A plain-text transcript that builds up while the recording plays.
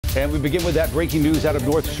And we begin with that breaking news out of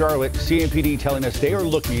North Charlotte. CMPD telling us they are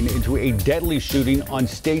looking into a deadly shooting on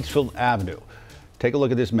Statesville Avenue. Take a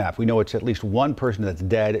look at this map. We know it's at least one person that's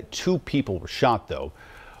dead. 2 people were shot, though.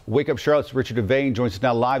 Wake Up Charlotte's Richard DeVayne joins us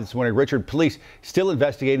now live this morning. Richard, police still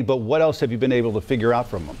investigating, but what else have you been able to figure out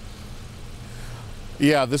from them?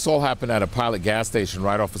 Yeah, this all happened at a Pilot gas station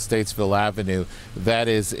right off of Statesville Avenue. That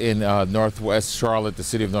is in Northwest Charlotte, the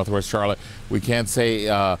city of Northwest Charlotte. We can't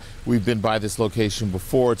say we've been by this location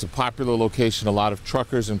before. It's a popular location. A lot of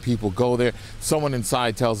truckers and people go there. Someone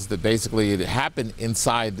inside tells us that basically it happened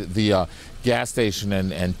inside the gas station,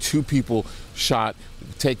 and 2 people shot,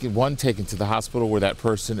 one taken to the hospital where that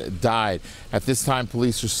person died. At this time,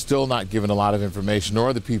 police are still not given a lot of information,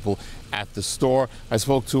 nor the people at the store. I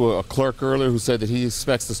spoke to a clerk earlier who said that he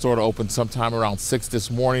expects the store to open sometime around 6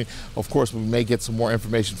 this morning. Of course, we may get some more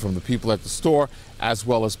information from the people at the store as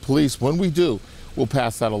well as police. When we do, we'll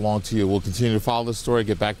pass that along to you. We'll continue to follow this story,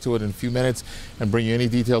 get back to it in a few minutes, and bring you any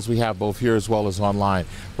details we have both here as well as online.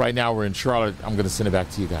 Right now, we're in Charlotte. I'm going to send it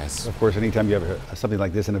back to you guys. Of course, anytime you have something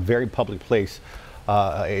like this in a very public place,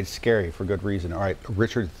 it's scary for good reason. All right,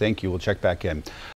 Richard, thank you. We'll check back in.